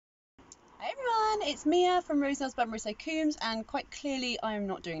Hi everyone, it's Mia from Rose Nails by Marissa Coombs, and quite clearly I am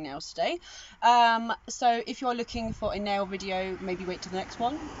not doing nails today. So if you're looking for a nail video, maybe wait till the next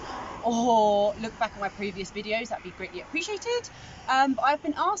one, or look back at my previous videos, that'd be greatly appreciated. But I've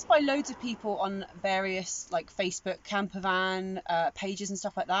been asked by loads of people on various like Facebook campervan pages and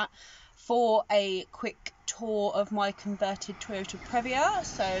stuff like that for a quick tour of my converted Toyota Previa,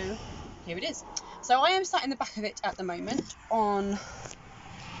 so here it is. So I am sat in the back of it at the moment on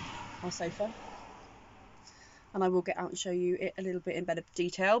our sofa, and I will get out and show you it a little bit in better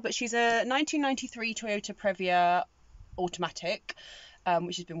detail. But she's a 1993 Toyota Previa automatic,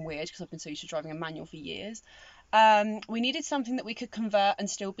 which has been weird because I've been so used to driving a manual for years. We needed something that we could convert and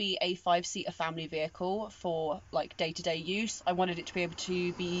still be a 5-seater family vehicle for like day-to-day use. I wanted it to be able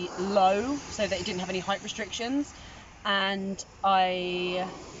to be low so that it didn't have any height restrictions, and what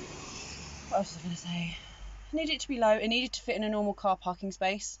else was I going to say? It needed it to be low. It needed to fit in a normal car parking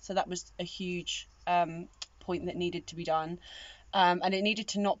space, so that was a huge point that needed to be done. And it needed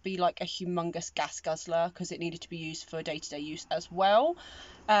to not be like a humongous gas guzzler because it needed to be used for day-to-day use as well.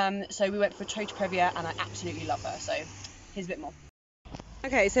 So we went for a Toyota Previa, and I absolutely love her. So here's a bit more.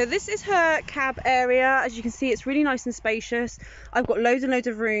 Okay, so this is her cab area. As you can see, it's really nice and spacious. I've got loads and loads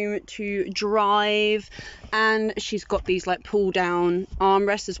of room to drive, and she's got these like pull down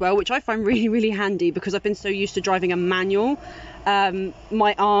armrests as well, which I find really, really handy because I've been so used to driving a manual. My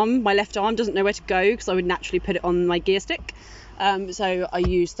left arm doesn't know where to go because I would naturally put it on my gear stick. So I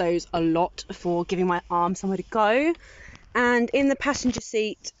use those a lot for giving my arm somewhere to go. And in the passenger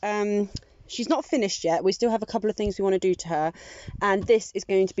seat, she's not finished yet. We still have a couple of things we want to do to her, and this is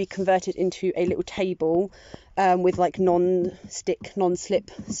going to be converted into a little table with like non-stick,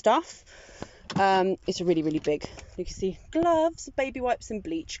 non-slip stuff. It's a really, really big, you can see gloves, baby wipes and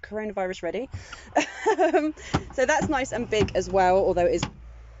bleach, coronavirus ready. So that's nice and big as well, although it is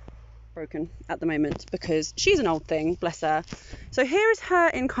broken at the moment because she's an old thing, bless her. So here is her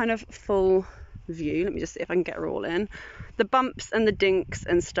in kind of full view. Let me just see if I can get her all in. The bumps and the dinks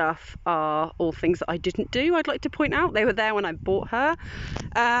and stuff are all things that I didn't do, I'd like to point out. They were there when I bought her.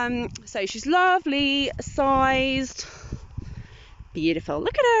 So she's lovely sized, beautiful.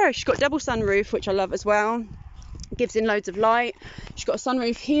 Look at her. She's got double sunroof, which I love as well. Gives in loads of light. She's got a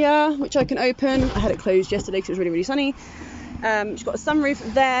sunroof here, which I can open. I had it closed yesterday because it was really, really sunny. She's got a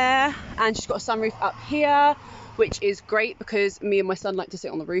sunroof there, and she's got a sunroof up here, which is great because me and my son like to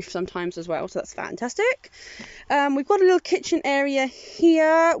sit on the roof sometimes as well, so that's fantastic. We've got a little kitchen area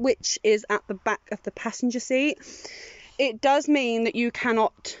here, which is at the back of the passenger seat. It does mean that you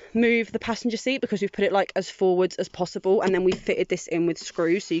cannot move the passenger seat because we've put it like as forwards as possible, and then we fitted this in with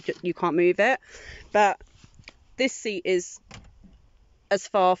screws so you can't move it. But this seat is as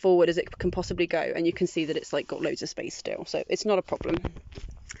far forward as it can possibly go, and you can see that it's like got loads of space still, so it's not a problem.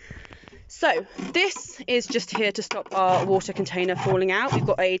 So this is just here to stop our water container falling out. We've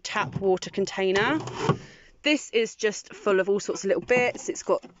got a tap water container. This is just full of all sorts of little bits. It's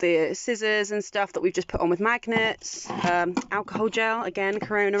got the scissors and stuff that we've just put on with magnets, alcohol gel, again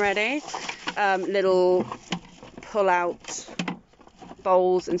Corona ready, little pull out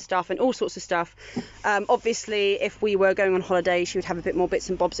bowls and stuff, and all sorts of stuff. Obviously if we were going on holiday, she would have a bit more bits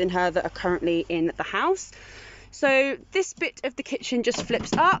and bobs in her that are currently in the house. So this bit of the kitchen just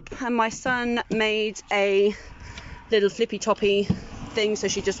flips up, and my son made a little flippy toppy thing, so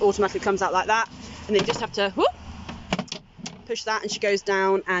she just automatically comes out like that, and then you just have to whoop, push that and she goes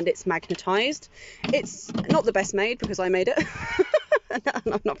down, and it's magnetized. It's not the best made because I made it.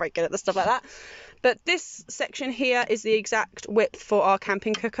 I'm not very good at the stuff like that. But this section here is the exact width for our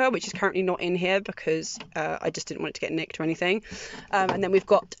camping cooker, which is currently not in here because I just didn't want it to get nicked or anything. And then we've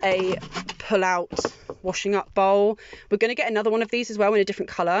got a pull-out washing up bowl. We're going to get another one of these as well in a different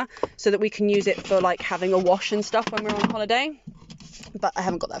colour so that we can use it for like having a wash and stuff when we're on holiday. But I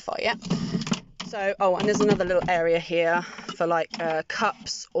haven't got that far yet. So, oh, and there's another little area here for like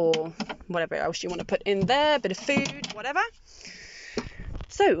cups or whatever else you want to put in there, a bit of food, whatever.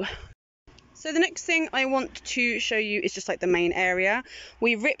 So the next thing I want to show you is just like the main area.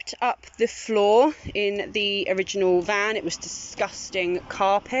 We ripped up the floor in the original van. It was disgusting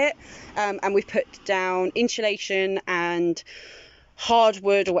carpet, and we put down insulation and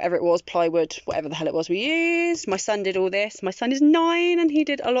hardwood or whatever it was, plywood, whatever the hell it was we used. My son did all this. My son is 9 and he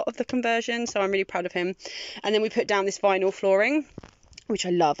did a lot of the conversion, so I'm really proud of him. And then we put down this vinyl flooring, which I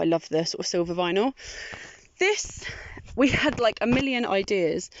love. I love the sort of silver vinyl. This, we had like a million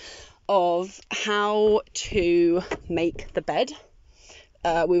ideas of how to make the bed.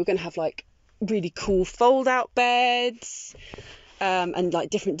 We were going to have like really cool fold out beds and like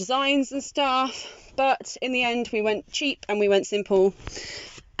different designs and stuff, but in the end we went cheap and we went simple,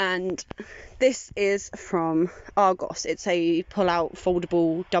 And this is from Argos. It's a pull-out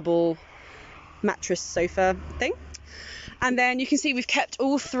foldable double mattress sofa thing. And then you can see we've kept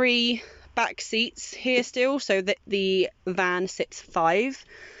all 3 back seats here still, so that the van sits 5,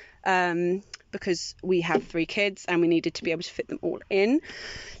 because we have 3 kids and we needed to be able to fit them all in.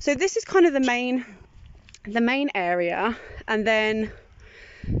 So this is kind of the main area, and then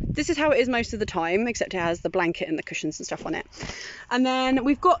this is how it is most of the time, except it has the blanket and the cushions and stuff on it. And then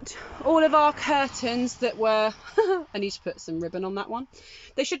we've got all of our curtains that were I need to put some ribbon on that one.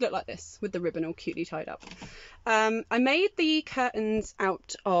 They should look like this, with the ribbon all cutely tied up. I made the curtains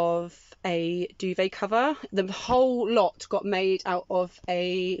out of a duvet cover. The whole lot got made out of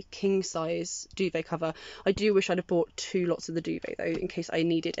a king size duvet cover. I do wish I'd have bought 2 lots of the duvet though, in case I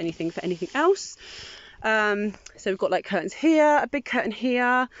needed anything for anything else. So we've got like curtains here, a big curtain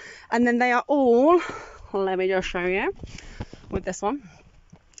here, and then they are all, let me just show you with this one.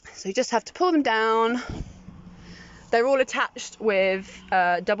 So you just have to pull them down. They're all attached with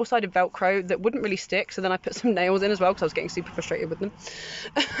double-sided Velcro that wouldn't really stick, so then I put some nails in as well because I was getting super frustrated with them.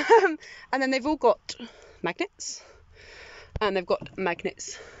 And then they've all got magnets, and they've got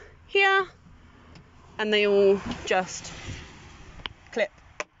magnets here, and they all just clip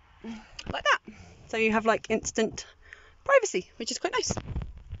like that. So you have like instant privacy, which is quite nice.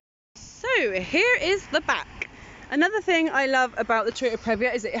 So here is the back. Another thing I love about the Toyota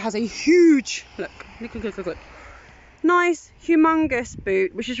Previa is that it has a huge, look, nice, humongous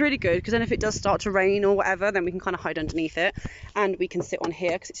boot, which is really good because then if it does start to rain or whatever, then we can kind of hide underneath it, and we can sit on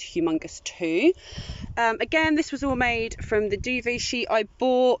here because it's humongous too. Again, this was all made from the duvet sheet I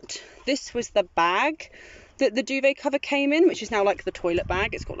bought. This was the bag that the duvet cover came in, which is now like the toilet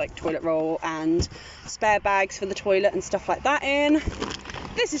bag. It's got like toilet roll and spare bags for the toilet and stuff like that in.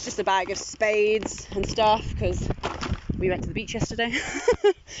 This is just a bag of spades and stuff because we went to the beach yesterday.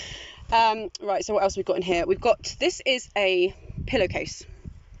 Right, so what else we've got in here? We've got, this is a pillowcase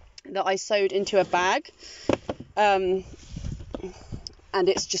that I sewed into a bag, and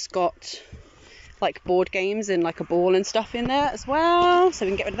it's just got like board games and like a ball and stuff in there as well, so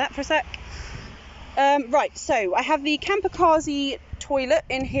we can get rid of that for a sec. Right, so I have the Kamikaze toilet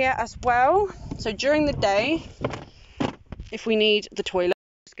in here as well. So during the day, if we need the toilet,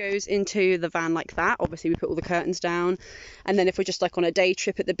 it goes into the van like that. Obviously we put all the curtains down, and then if we're just like on a day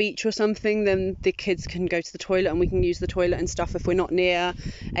trip at the beach or something, then the kids can go to the toilet and we can use the toilet and stuff if we're not near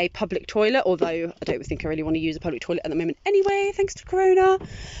a public toilet, although I don't think I really want to use a public toilet at the moment anyway, thanks to Corona.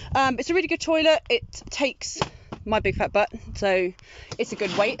 It's a really good toilet. It takes my big fat butt, so it's a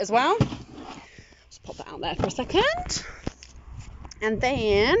good weight as well. Just pop that out there for a second. And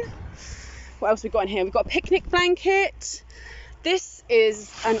then what else we've got in here? We've got a picnic blanket. This is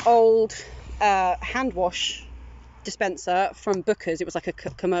an old hand wash dispenser from Booker's. It was like a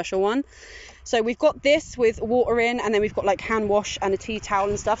commercial one. So we've got this with water in, and then we've got like hand wash and a tea towel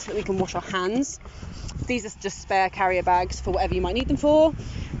and stuff so that we can wash our hands. These are just spare carrier bags for whatever you might need them for.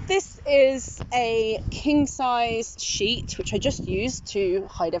 This is a king size sheet which I just used to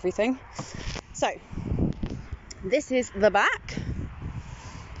hide everything. So this is the back.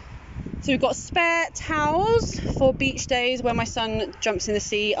 So we've got spare towels for beach days where my son jumps in the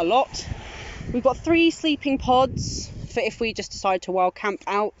sea a lot. We've got 3 sleeping pods for if we just decide to wild camp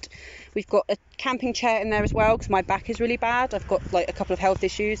out. We've got a camping chair in there as well because my back is really bad. I've got like a couple of health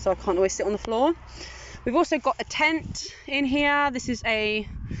issues, so I can't always sit on the floor. We've also got a tent in here. This is a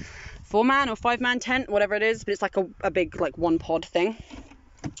 4-man or 5-man tent, whatever it is, but it's like a big like 1 pod thing.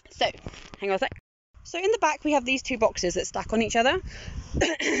 So hang on a sec. So in the back we have these 2 boxes that stack on each other.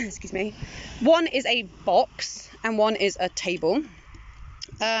 Excuse me. One is a box and one is a table.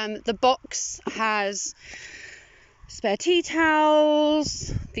 The box has spare tea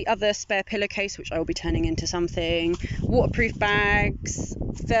towels, the other spare pillowcase which I will be turning into something, waterproof bags,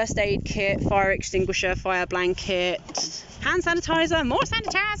 first aid kit, fire extinguisher, fire blanket, hand sanitizer, more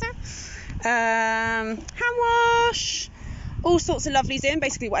sanitizer, hand wash, all sorts of lovelies in,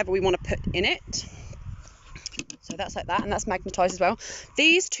 basically whatever we want to put in it. So that's like that, and that's magnetised as well.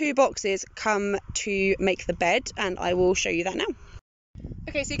 These 2 boxes come to make the bed, and I will show you that now.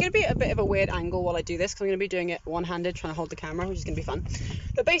 Okay, so you're going to be at a bit of a weird angle while I do this because I'm going to be doing it one-handed, trying to hold the camera, which is going to be fun.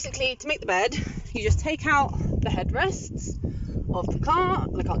 But basically, to make the bed, you just take out the headrests of the car.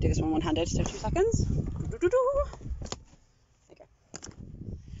 I can't do this one one-handed, so 2 seconds. There you go.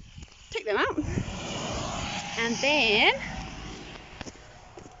 Take them out, and then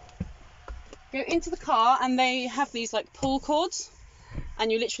go into the car, and they have these like pull cords,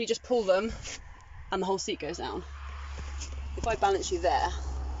 and you literally just pull them and the whole seat goes down. If I balance you there,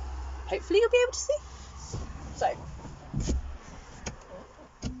 hopefully you'll be able to see. So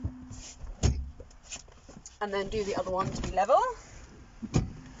and then do the other one to be level.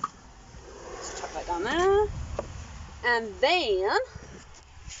 Just tuck that down there. And then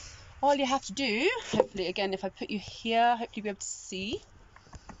all you have to do, hopefully again if I put you here, hopefully you'll be able to see.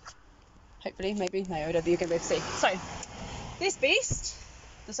 Hopefully, maybe, no, I don't think you're going to be able to see. So, this beast,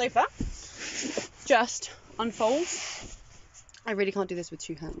 the sofa, just unfolds. I really can't do this with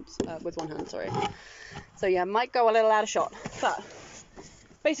two hands, with one hand, sorry. So yeah, might go a little out of shot. But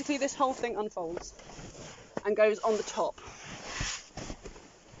basically this whole thing unfolds and goes on the top.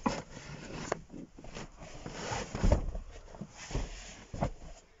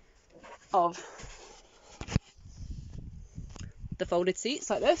 Of the folded seats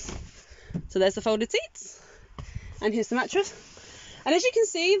like this. So there's the folded seats, and here's the mattress. And as you can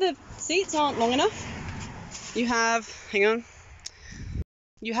see, the seats aren't long enough. You have, hang on,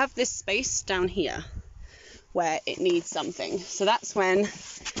 you have this space down here where it needs something. So that's when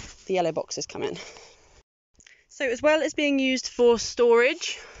the yellow boxes come in. So as well as being used for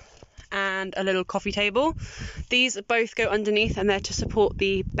storage and a little coffee table, these both go underneath and they're to support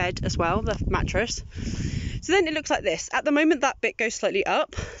the bed as well, the mattress. So then it looks like this. At the moment that bit goes slightly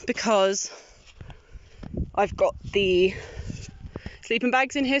up because I've got the sleeping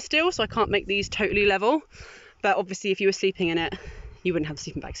bags in here still, so I can't make these totally level. But obviously if you were sleeping in it, you wouldn't have the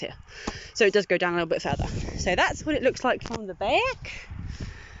sleeping bags here. So it does go down a little bit further. So that's what it looks like from the back.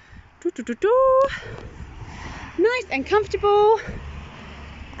 Nice and comfortable.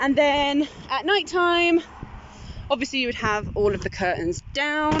 And then at night time, obviously you would have all of the curtains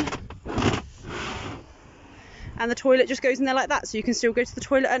down. And the toilet just goes in there like that, so you can still go to the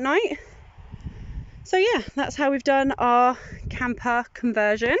toilet at night. So yeah, that's how we've done our camper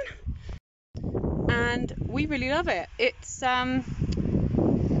conversion. And we really love it. It's not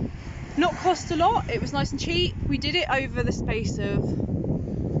cost a lot. It was nice and cheap. We did it over the space of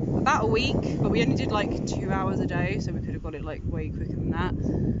about a week, but we only did like 2 hours a day, so we could have got it like way quicker than that.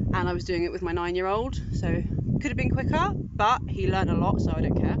 And I was doing it with my 9-year-old, so could have been quicker, but he learned a lot, so I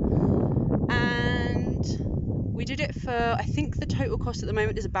don't care. And we did it for, I think the total cost at the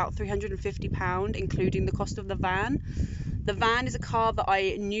moment is about £350, including the cost of the van. The van is a car that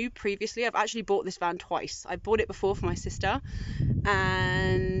I knew previously. I've actually bought this van twice. I bought it before for my sister,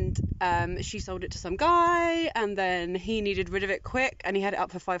 and she sold it to some guy, and then he needed rid of it quick, and he had it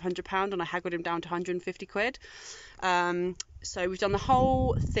up for £500, and I haggled him down to 150 quid. So we've done the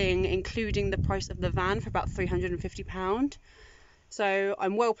whole thing, including the price of the van, for about £350. So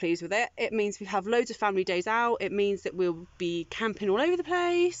I'm well pleased with it. It means we have loads of family days out. It means that we'll be camping all over the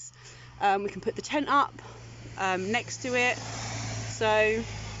place. We can put the tent up next to it. So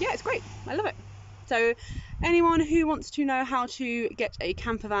yeah, it's great. I love it. So anyone who wants to know how to get a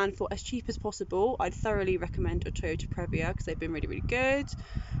camper van for as cheap as possible, I'd thoroughly recommend a Toyota Previa, because they've been really, really good.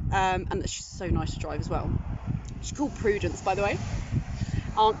 And it's just so nice to drive as well. She's called Prudence, by the way.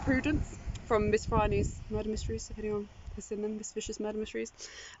 Aunt Prudence from Miss Franny's Murder Mysteries, if anyone has seen them, Miss Vicious Murder Mysteries.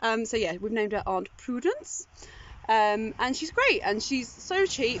 So yeah, we've named her Aunt Prudence. And she's great, and she's so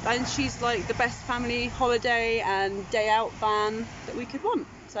cheap, and she's like the best family holiday and day out van that we could want.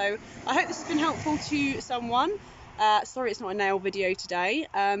 So I hope this has been helpful to someone. Sorry it's not a nail video today,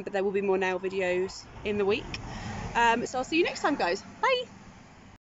 but there will be more nail videos in the week. So I'll see you next time, guys. Bye.